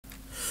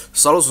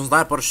Salut, sunt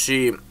Sniper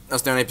și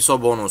ăsta e un episod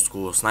bonus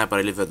cu Sniper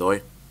Elite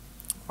 2.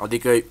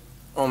 Adică e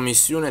o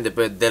misiune de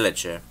pe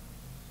DLC.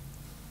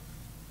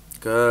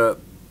 Că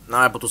n-am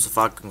mai putut să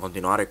fac în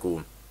continuare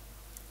cu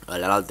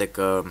alealte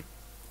că...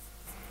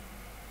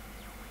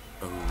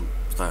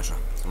 Stai așa,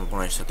 să mă pun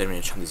aici să termine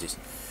ce am de zis.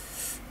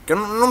 Că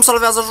nu-mi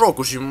salvează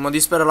jocul și mă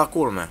disperă la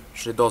culme.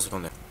 Și 2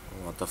 secunde.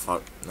 What the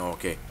fuck? No,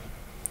 ok.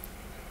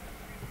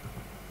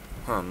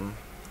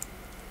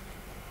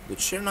 De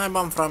ce n-ai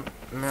bani, frate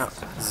mea?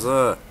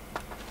 Ză!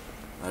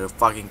 Are you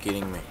fucking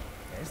kidding me?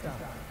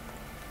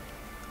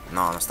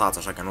 No, stați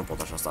așa că nu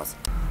pot așa, stați.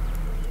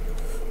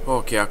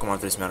 Ok, acum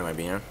trebuie să meargă mai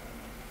bine.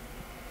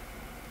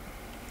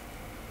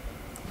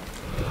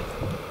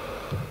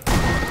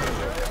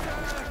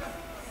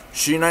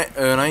 Și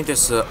înainte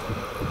să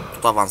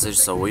tot avansez și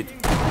să uit.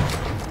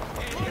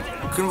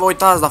 Când vă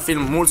uitați la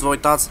film, mulți vă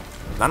uitați,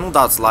 dar nu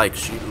dați like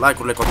și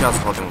like-urile contează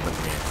foarte mult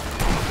pentru mine.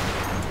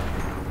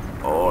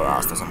 Oh,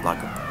 asta să-mi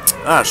placă.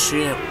 Și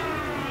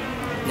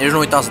nici nu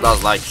uitați să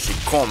dați like și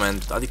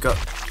comment, adică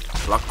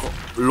la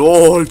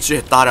LOL,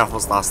 ce tare a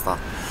fost asta.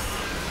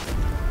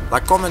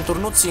 La comenturi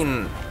nu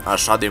țin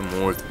așa de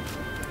mult.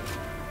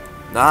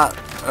 Da,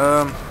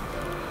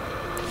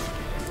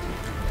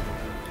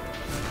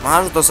 mă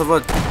ajută să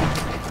văd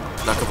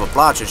dacă vă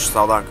place și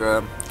sau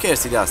dacă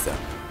chestii de astea.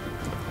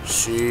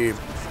 Și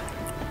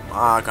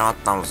cam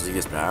atât am vrut să zic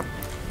despre aia.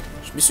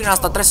 Și misiunea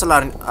asta trebuie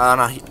să-l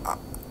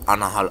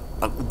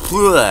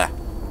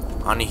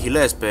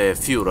anihilez pe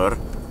Führer,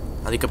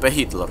 adică pe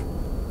Hitler.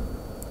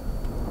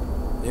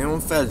 E un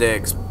fel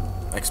de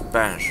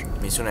expansion,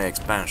 misiune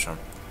expansion.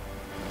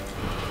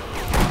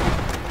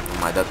 Nu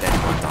mai dă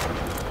tempo ăsta.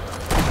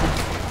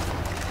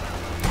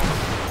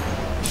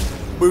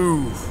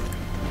 Buf.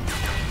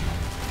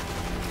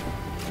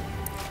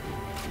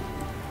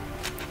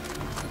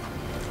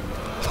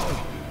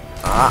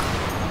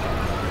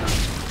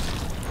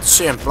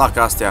 Ce îmi plac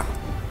astea?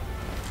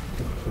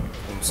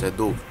 Cum se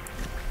duc.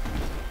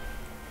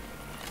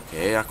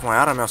 Ok, acum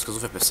iară mi-au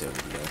scăzut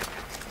FPS-urile.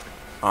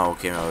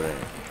 Ok, mi-au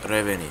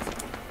revenit.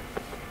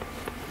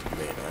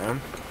 Bine.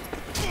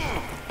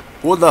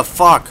 What the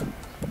fuck?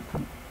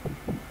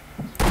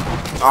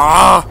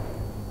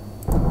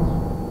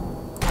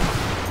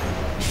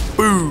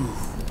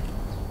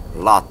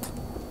 Lat.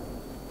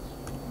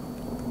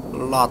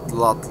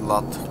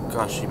 Lat.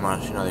 Ca și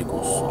mașina de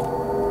consol.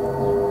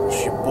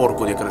 Și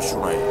porcul de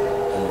Crăciun ai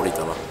omurit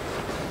ăla.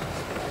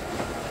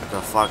 The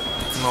fuck?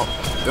 No.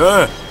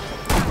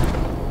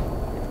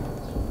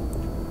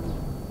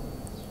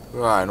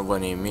 Hai, nu văd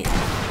nimic.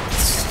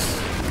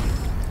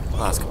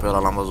 Las că pe ăla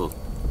l-am văzut.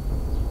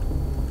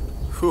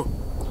 Un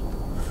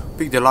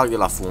pic de lag de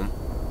la fum.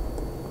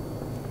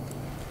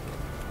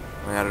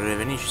 Mai ar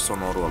reveni și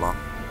sonorul ăla.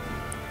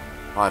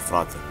 Hai,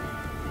 frate.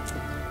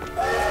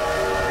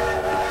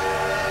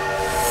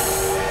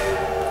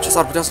 Ce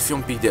s-ar putea să fie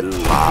un pic de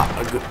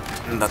lag?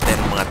 Da-te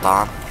în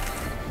măta.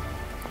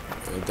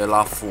 De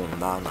la fum,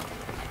 da.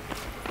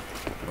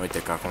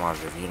 Uite că acum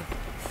revin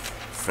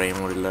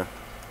frame-urile.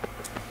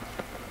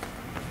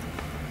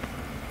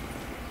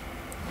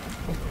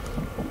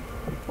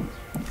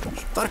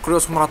 Și tare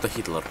curios cum arată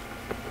Hitler.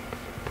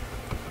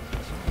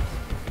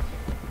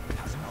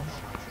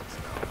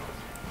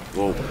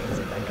 Wow.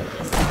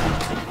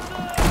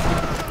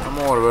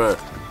 Amor, bă.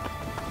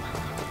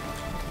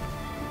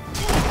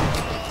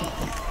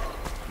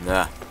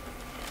 Da.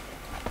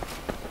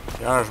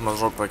 Iarăși mă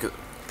joc pe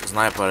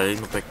Sniper Elite,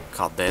 nu pe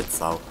cadet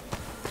sau...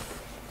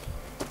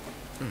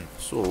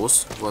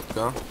 Sus, văd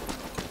că...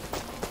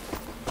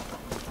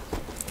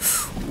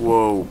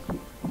 Wow.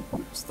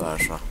 Stai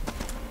așa.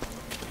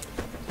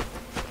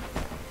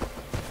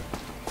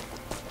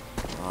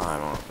 Hai,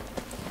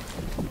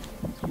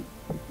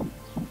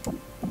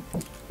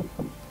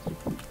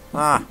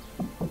 mă.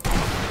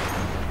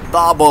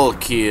 Double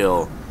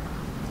kill.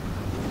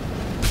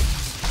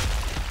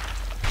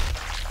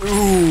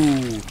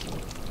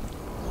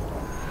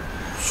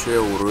 Ce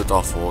urât a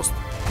fost.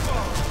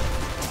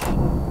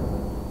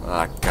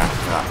 Caca.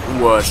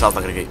 Și asta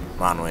cred că e...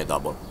 nu e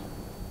double.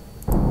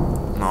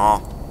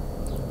 No.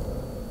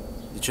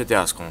 De ce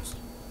te-ai ascuns?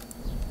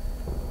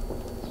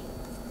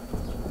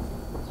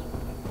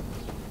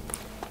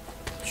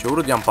 Ce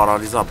urât i-am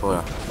paralizat pe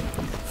ăia.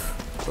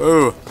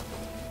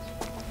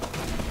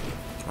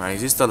 Mai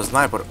există el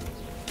sniper.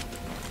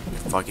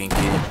 Fucking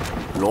kill.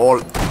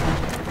 LOL.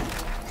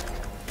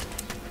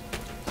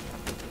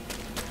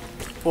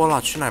 Pă, ăla,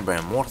 ce naiba, e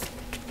mort?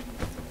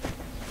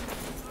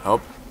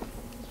 Hop.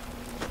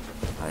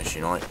 Hai și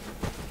noi.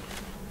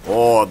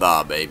 Oh,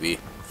 da, baby.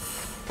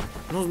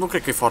 Nu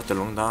cred că e foarte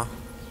lung, da.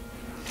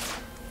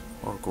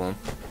 Oricum.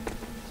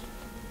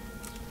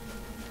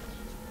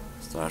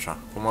 Stai așa.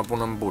 Cum mă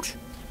pun în buci.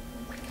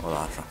 O,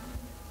 da, așa.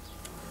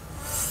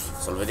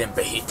 Să-l vedem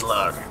pe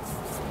Hitler.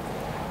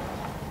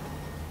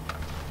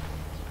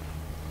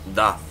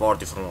 Da,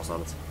 foarte frumos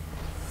arăți.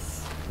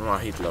 Numai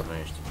Hitler nu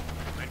ești.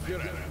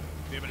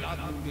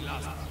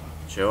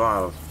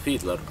 Ceva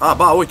Hitler.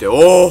 Ba, uite.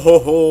 Oh, ho,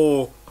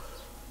 ho.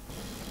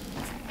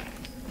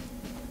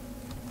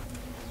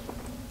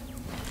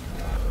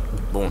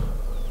 Bun.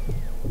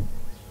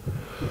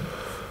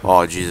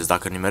 Oh, Jesus,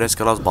 dacă nimeresc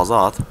că l-ați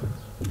bazat.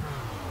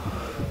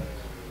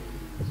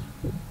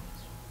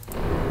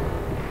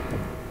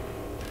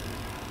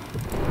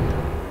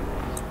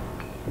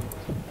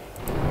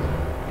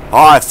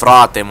 Hai,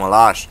 frate, mă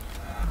lași.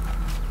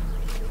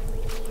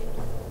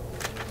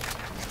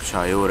 Ce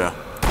aiurea.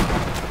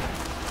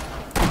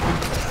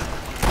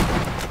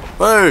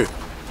 Hei!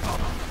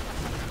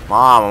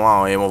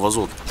 Mamă, ei m-au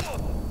văzut.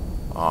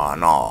 Ah,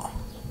 no.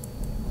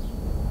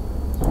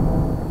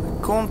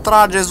 Cum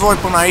trageți voi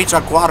până aici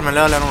cu armele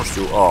alea, nu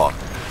știu. Oh.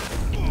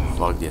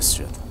 Fuck this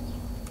shit.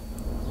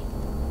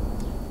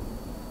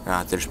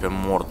 Ia, treci pe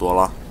mortul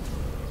ăla.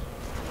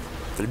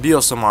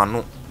 Trebuie să mă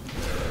nu.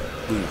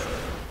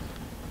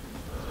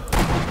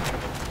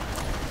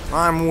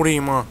 Hai muri,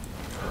 mă.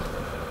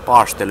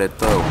 Paștele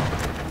tău.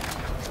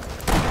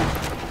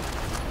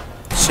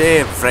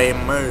 Ce vrei,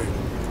 mă?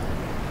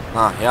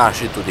 Ah, ia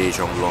și tu de aici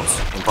un glonț.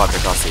 În partea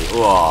casei.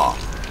 Uaa.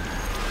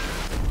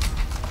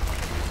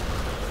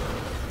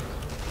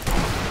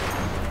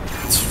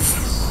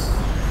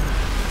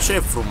 Ce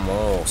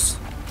frumos.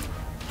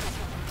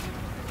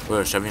 Bă,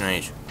 ăștia vin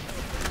aici.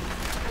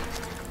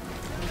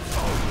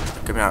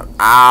 Că mi-a...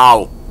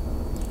 Au!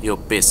 You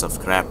piece of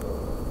crap.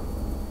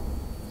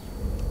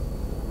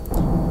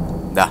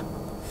 Da.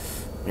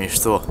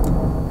 Mișto.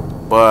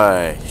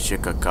 Băi, ce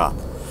căcat.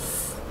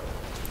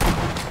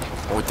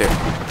 Uite.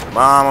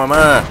 Mamă,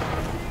 mă!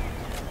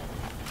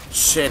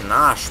 Ce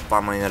nașpa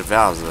mă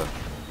enervează.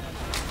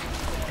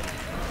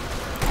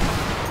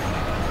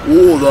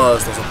 Da,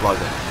 asta să placă.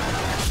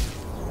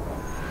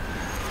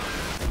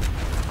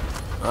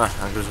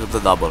 Am crezut că dă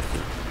double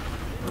kill.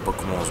 După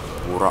cum o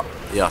zbura.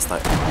 Ia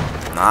stai.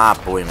 Na,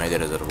 pui mai de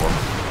rezervor.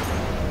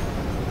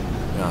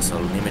 Ia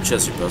să-l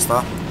nimicesc și pe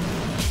ăsta.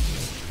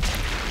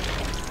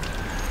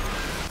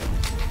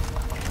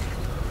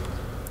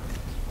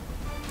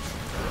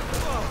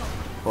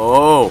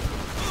 Oh!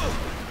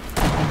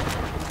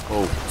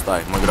 Oh,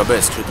 stai, mă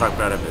grăbesc și trag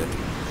prea repede.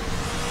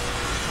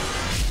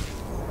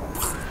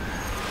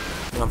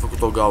 Mi-am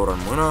făcut o gaură în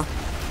mână.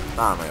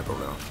 Da, nu e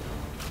problema.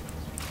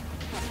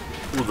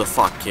 Who the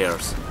fuck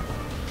cares?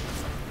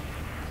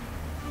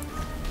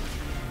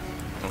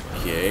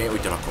 Ok,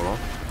 uite-l acolo.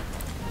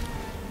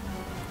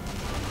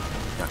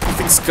 Ia,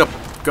 fix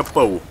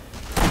căpău.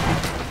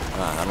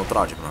 Dar nu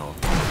trage până acolo.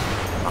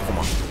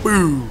 Acum.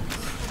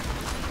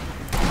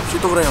 Și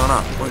tu vrei,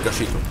 na, pui ca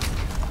și tu.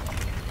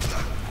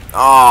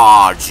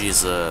 Ah,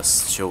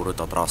 Jesus, ce urât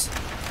a tras.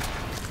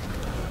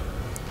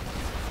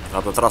 A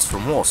tras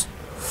frumos.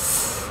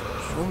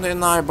 Și unde e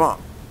naiba?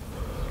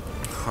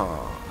 Ha,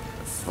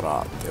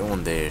 frate,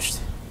 unde ești?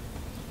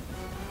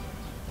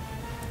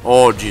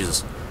 Oh,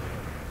 Jesus.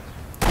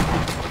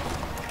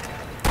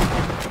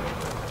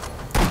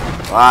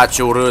 Ah,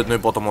 ce urât, nu-i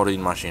pot omorî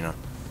din mașină.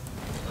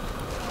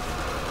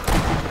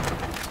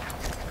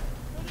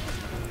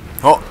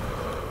 Oh!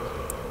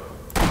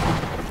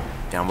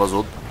 Te-am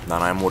văzut, dar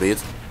n-ai murit.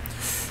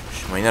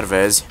 Și mă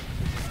enervezi.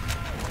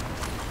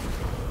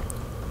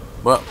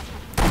 Bă,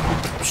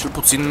 cel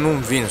puțin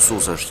nu-mi vin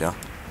sus ăștia.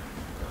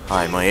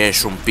 Hai, mă,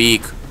 ieși un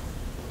pic.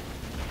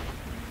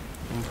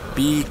 Un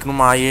pic, nu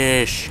mai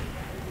ieși.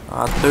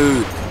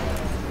 Atât.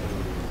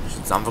 Și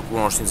ți-am făcut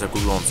cunoștință cu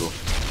glonțul.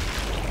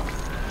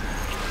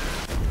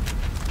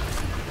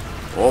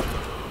 Hop.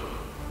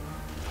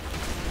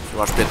 Și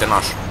lași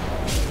prietenaș.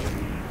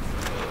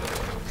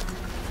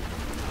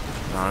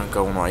 Încă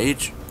unul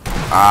aici.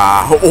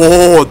 Ah,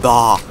 oh,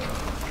 da!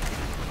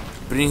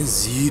 Prin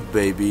zid,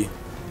 baby.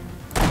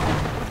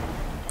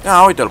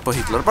 Ia, uite-l pe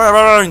Hitler.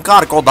 Bă,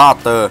 încarcă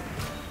odată.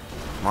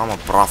 Mamă,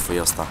 praful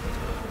e ăsta.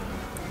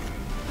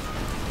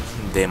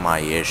 De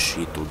mai ieși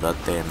și tu,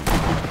 dă-te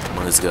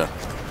mâzgă.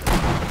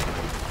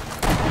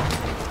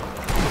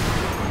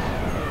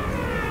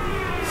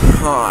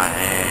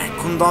 Hai,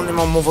 cum, doamne,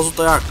 m-am văzut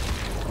aia?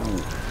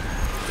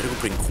 Trecut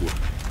prin cur.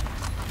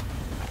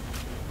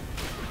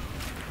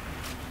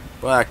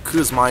 Bă,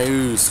 câți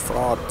mai îs,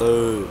 frate?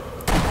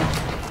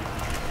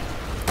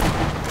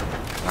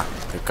 Na,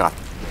 căcat.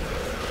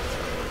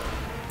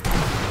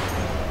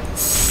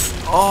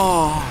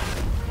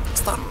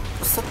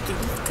 Asta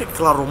cred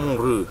că l-ar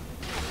omorî.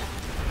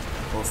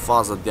 O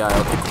fază de aia,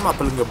 uite cum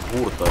pe lângă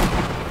burtă.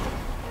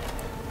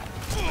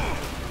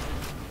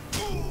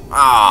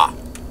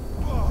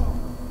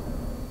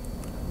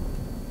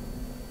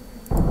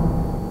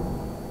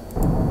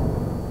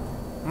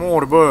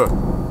 Mor, bă.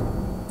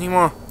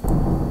 Nimă.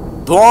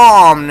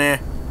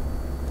 Doamne!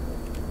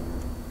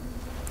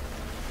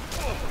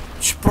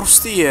 Ce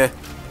prostie!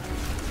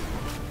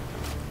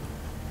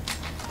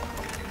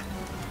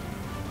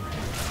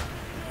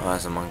 Hai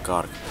să mă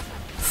încarc.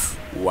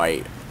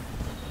 Uai.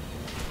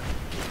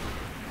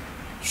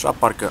 Așa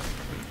parcă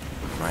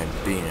mai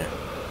bine.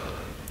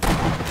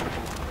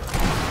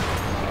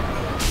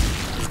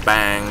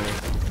 Bang!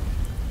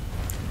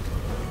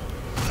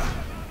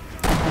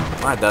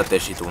 Mai dă-te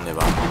și tu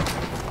undeva.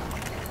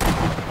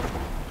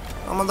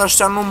 Mă, dar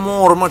ăștia nu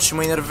mor, mă, și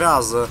mă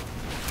enervează.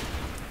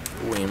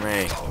 Ui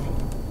mei.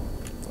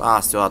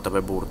 Las-te o dată pe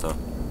burtă.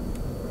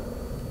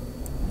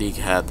 Big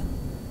head.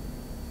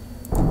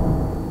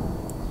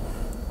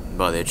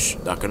 Bă, deci,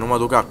 dacă nu mă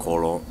duc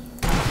acolo...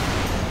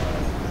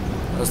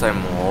 Ăsta e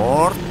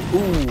mort.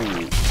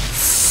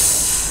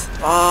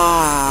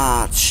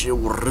 Ce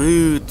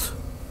urât.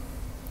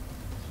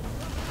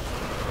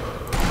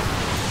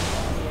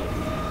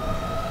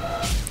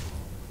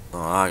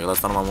 Că la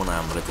asta numai mâna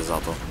am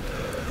retezat-o.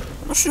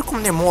 Nu știu cum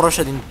ne mor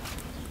așa din...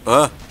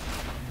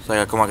 Stai,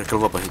 acum cred că-l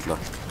văd pe Hitler.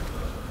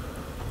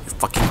 You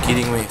fucking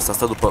kidding me?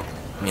 Stă după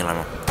mila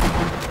mea.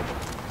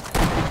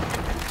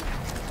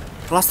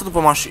 Lasă după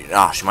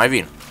mașină. Și mai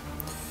vin.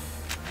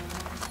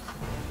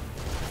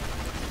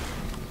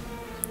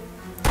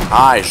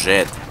 Hai,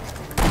 jet.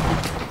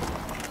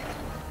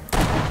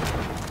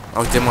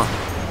 Uite, mă.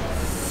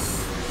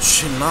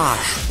 Ce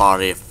nașpa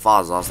are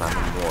faza asta,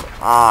 nu mor.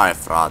 Hai,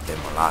 frate,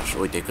 mă, lași.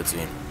 Uite câți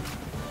vin.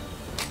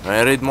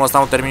 În ritmul ăsta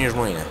nu termin nici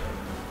mâine.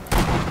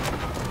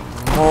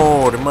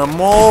 Mori, mă,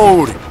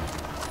 mori.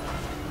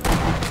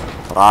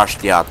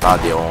 Praștia ta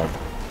de om.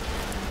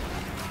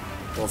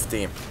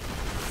 Poftim.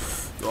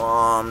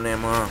 Doamne,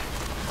 mă.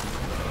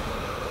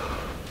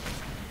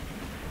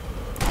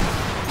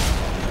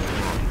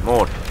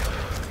 Mori.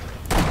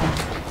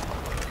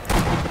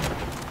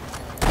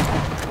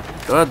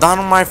 Dar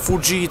nu mai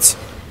fugiți.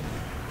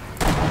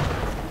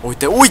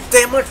 Uite,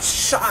 uite, mă,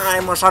 ce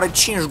ai, mă, și are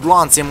 5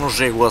 gloanțe, mă,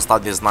 jegul ăsta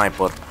de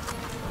sniper.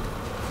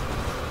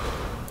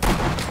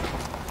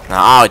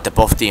 Uite,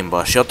 poftim,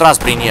 bă. Și eu tras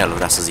prin el,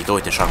 vrea să zic,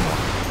 uite și acum.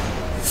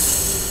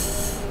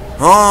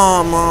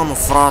 Mamă,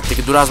 frate,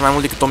 că durează mai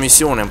mult decât o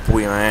misiune în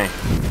pui mei.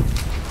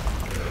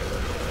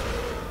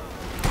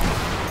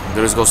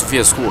 Crezi că o să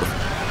fie scurt.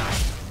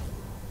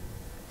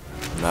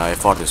 Da, e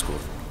foarte scurt.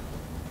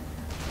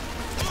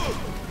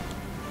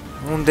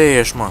 Unde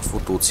ești, mă,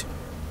 futuți?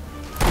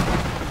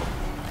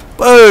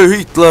 Bă,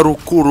 Hitlerul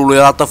curului,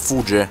 arată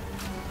fuge.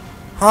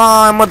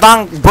 Hai, mă,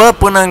 dar, bă,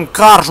 până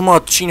încarci,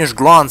 mă, 5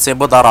 gloanțe,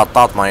 bă, dar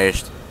ratat mai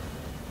ești.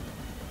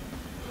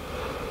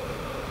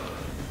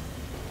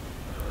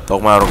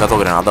 Tocmai a aruncat o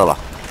grenadă ăla.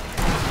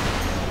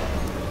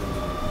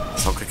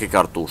 Sau cred că e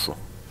cartușul.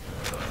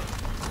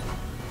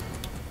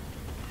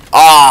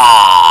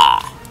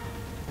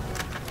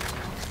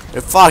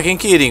 You're fucking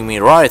kidding me,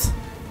 right?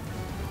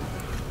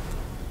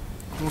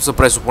 Nu se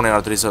presupune că ar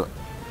trebui să...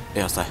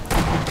 Ia stai.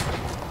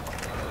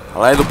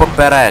 Ăla e după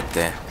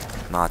perete.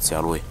 Nația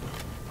lui.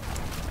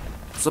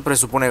 Nu se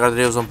presupune că ar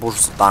trebui să-mi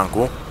puși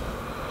tancul.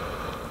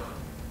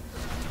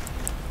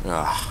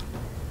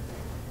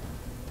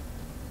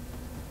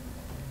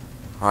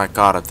 Hai,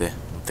 cară-te.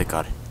 Nu te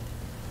cari.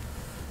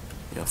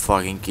 You're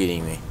fucking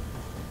kidding me.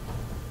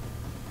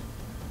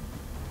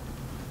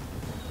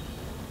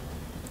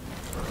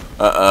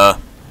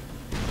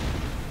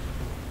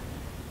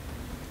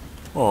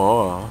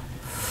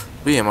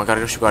 Bine, măcar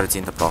că știu care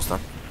țintă proastă.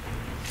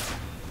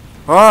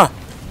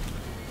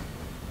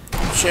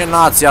 Ce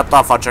nația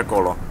ta face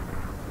acolo?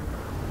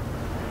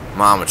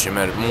 Mamă, ce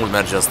mult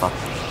merge asta.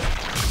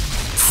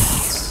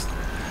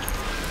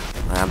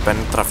 Am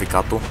penit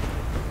traficatul.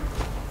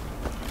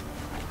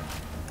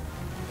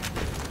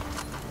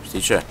 Știi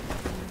ce?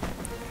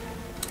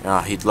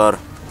 Ia, Hitler.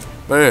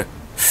 Bă,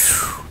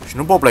 și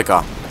nu pot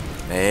pleca.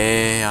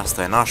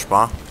 Asta e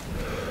nașpa.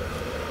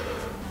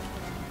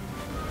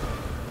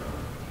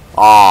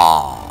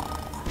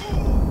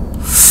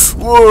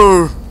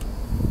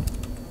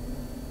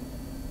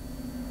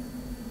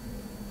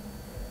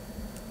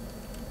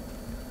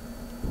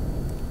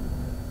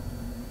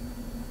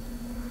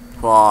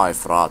 Hai,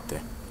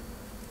 frate.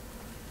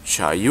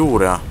 Ce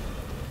aiurea.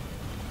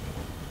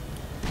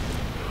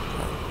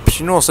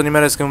 Și nu o să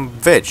nimeresc în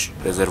veci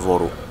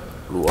rezervorul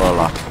lui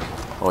ăla.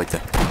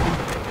 Uite.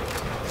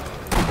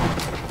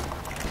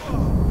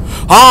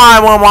 Hai,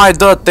 mă, mai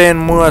dă-te în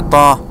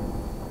măta.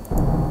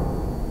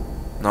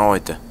 Na,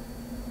 uite.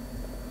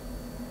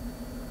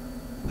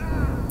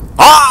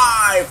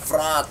 Hai,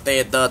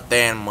 frate,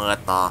 dă-te în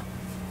măta.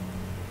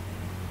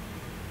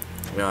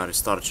 Ia,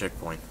 restart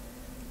checkpoint.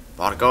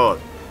 Parcă.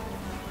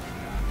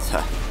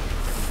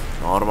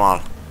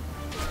 Normal.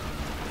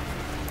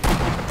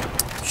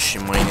 Și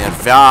mă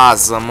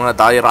enervează, mă,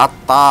 dar e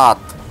ratat.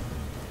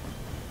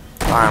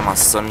 Hai, mă,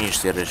 să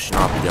miște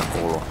reșinatul de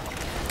acolo.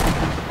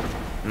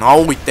 Na,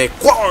 uite.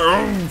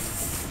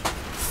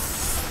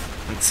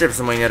 Încep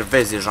să mă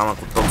enervez deja, mă,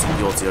 cu toți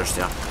idioții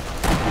ăștia.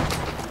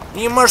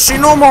 Nimă și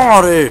nu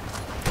moare.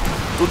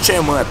 Tu ce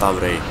măta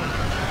vrei?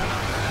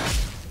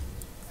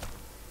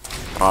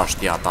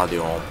 Praștia ta de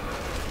om.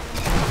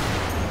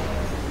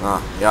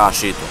 Na, ia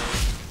și tu.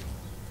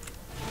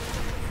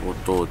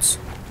 Putuți.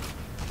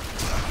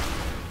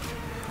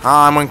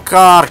 Hai, mă,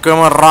 încarcă,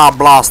 mă,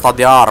 rabla asta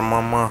de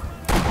armă, mă.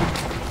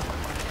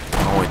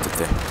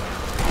 Uite-te.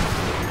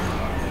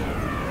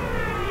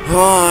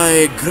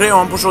 Hai, e greu,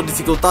 am pus o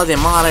dificultate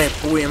mare,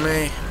 puii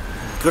mei.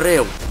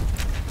 Greu.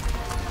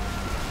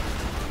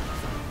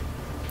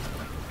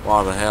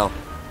 What the hell?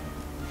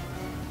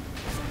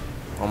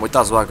 M-am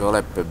uitat să facă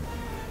ăla pe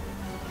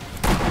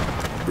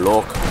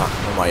bloc.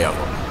 Nu mai ia,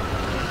 bă.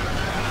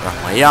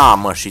 Mai ia,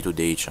 mă, și tu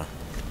de aici.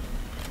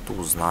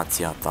 Tu-ți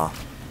nația ta.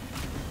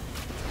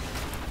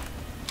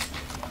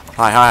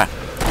 Hai, hai!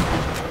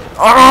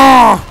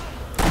 Aaaa!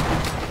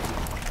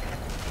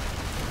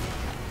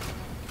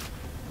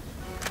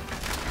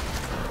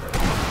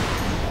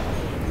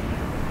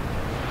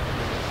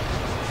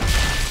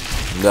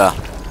 Da.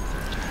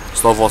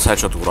 Sto fost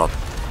headshot curat.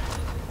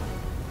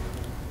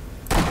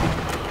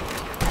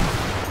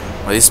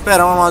 Mă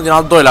disperă, mă, din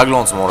al doilea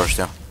glonț să mor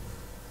ăștia.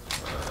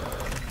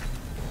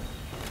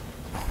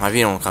 Mai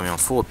vine un camion,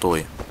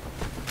 fotoi.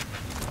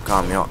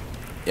 Camion.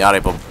 Iar e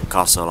pe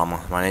casă ăla, mă.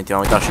 Mai înainte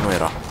m-am uitat și nu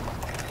era.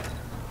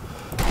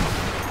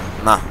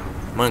 Na,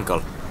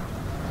 mâncă-l.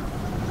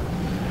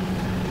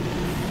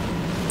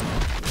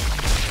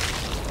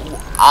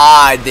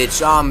 Ai,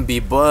 deci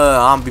ambii,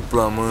 bă, ambii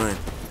plămâni.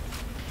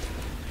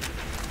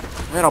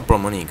 Nu erau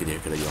plămânii cât e,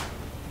 cred eu.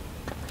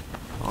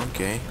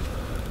 Ok.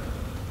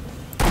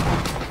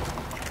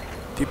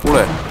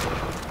 Tipule.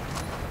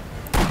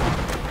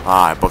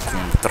 Ai, bă,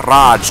 cum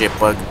trage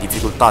pe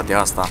dificultatea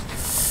asta.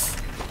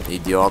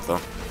 Idiotă.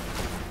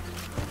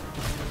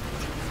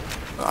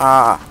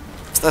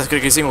 Stai, cred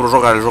că e singurul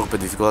joc care îl joc pe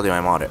dificultate mai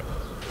mare.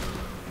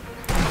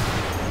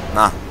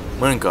 Na,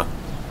 mâncă.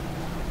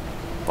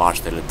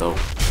 Paștele tău.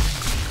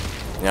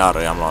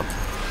 Iară i-am luat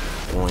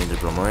unul dintre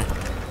plămâni.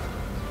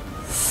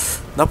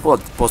 Dar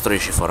poți trăi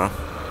și fără.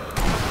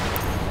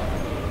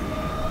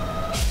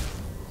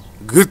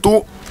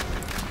 Gâtul.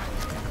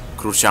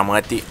 Crucea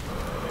mătii.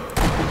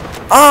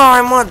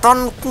 Ai, mă, dar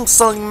nu cum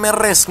să-l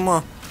meresc,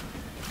 mă.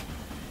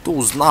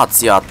 Tu-s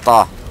nația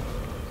ta.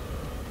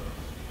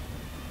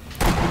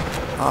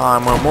 Hai,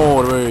 mă,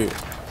 mor, băi.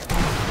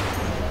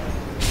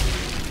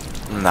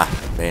 Da,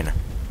 bine.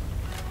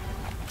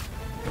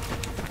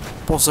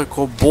 Pot să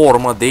cobor,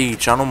 mă, de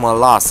aici, nu mă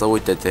lasă,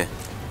 uite-te.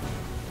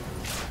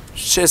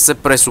 Ce se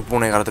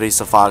presupune că ar trebui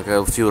să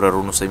facă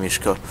Führerul, nu se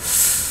mișcă?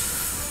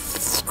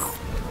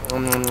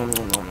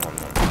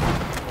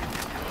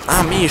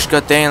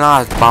 Mișcă-te în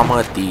alba,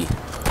 mătii.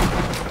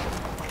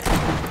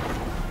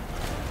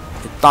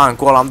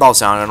 Tancul ăla îmi dau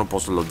seama că nu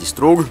pot să-l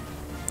distrug.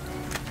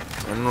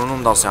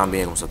 Nu-mi dau seama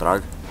bine cum să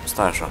trag.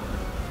 Stai așa.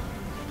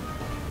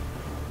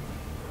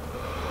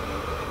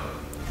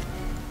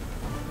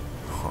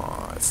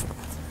 Hai, frate.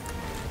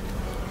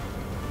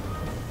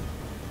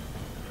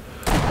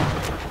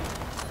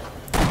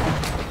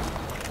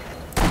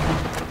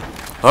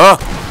 Hă?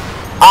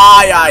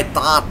 Ai,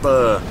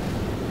 tată!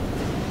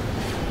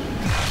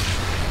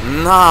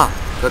 Na,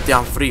 că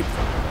te-am fript.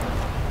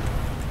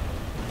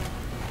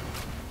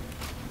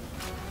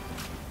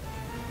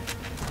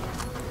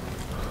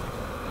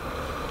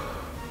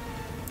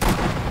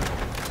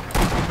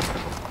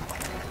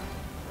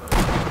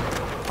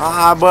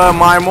 Hai, bă,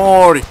 mai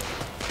mori!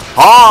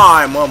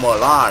 Hai, mă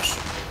lași!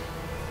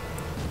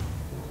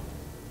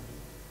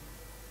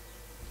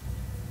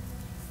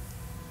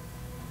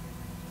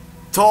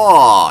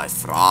 Toi,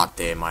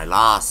 frate, mai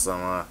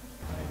lasă-mă!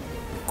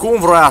 Cum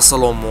vroia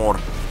să-l omor?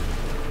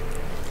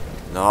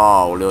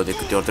 Aoleu, de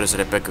câte ori trebuie să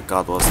repet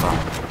căcatul ăsta.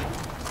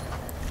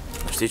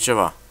 Știi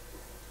ceva?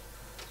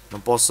 Nu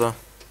pot să...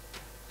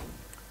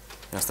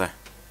 Ia stai.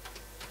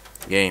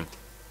 Game.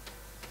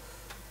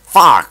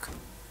 Fuck!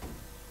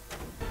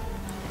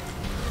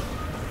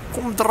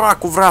 Cum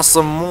dracu vrea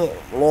să-l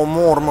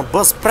omor, mă?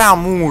 Bă-s prea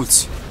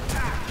mulți!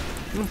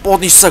 Nu pot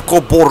nici să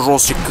cobor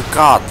jos și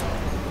căcat!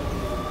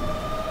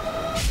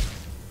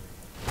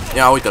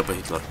 Ia, uite-l pe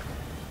Hitler.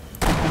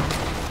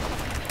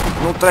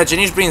 Nu trece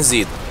nici prin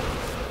zid.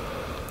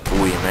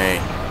 Ui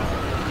mei.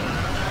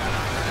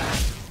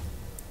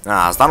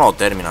 Asta nu o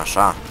termin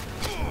așa.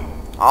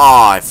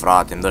 Ai,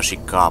 frate, îmi dă și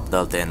cap,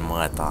 dă-l-te în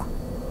măta.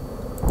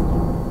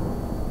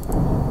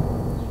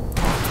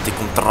 Uite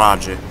cum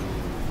trage.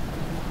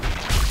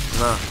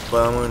 Na,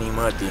 pămânii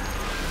mătii.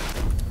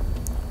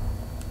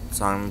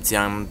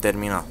 Ți-am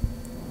terminat.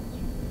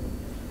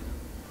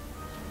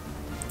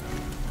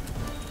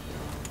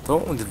 Dă,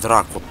 unde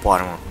dracu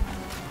apare, mă?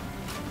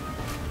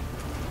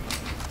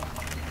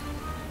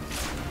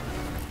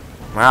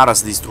 Mai ară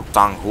să distrug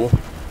tankul.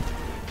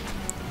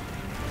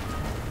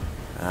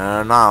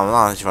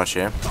 N-am ce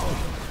face.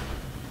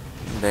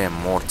 Unde e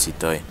morții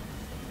tăi?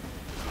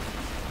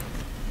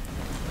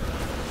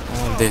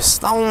 Unde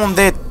stau?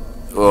 Unde?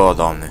 Oh,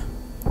 doamne.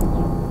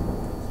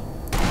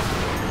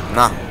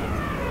 Na.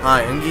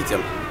 Hai, înghiți-l.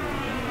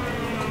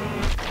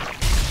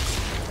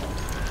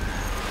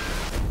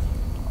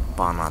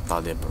 Pana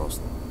ta de prost.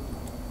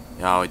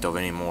 Ia uite,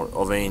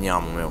 o venit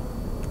neamul meu.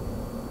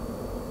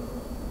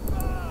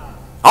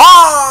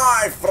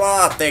 Hai,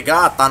 frate,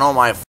 gata, nu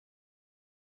mai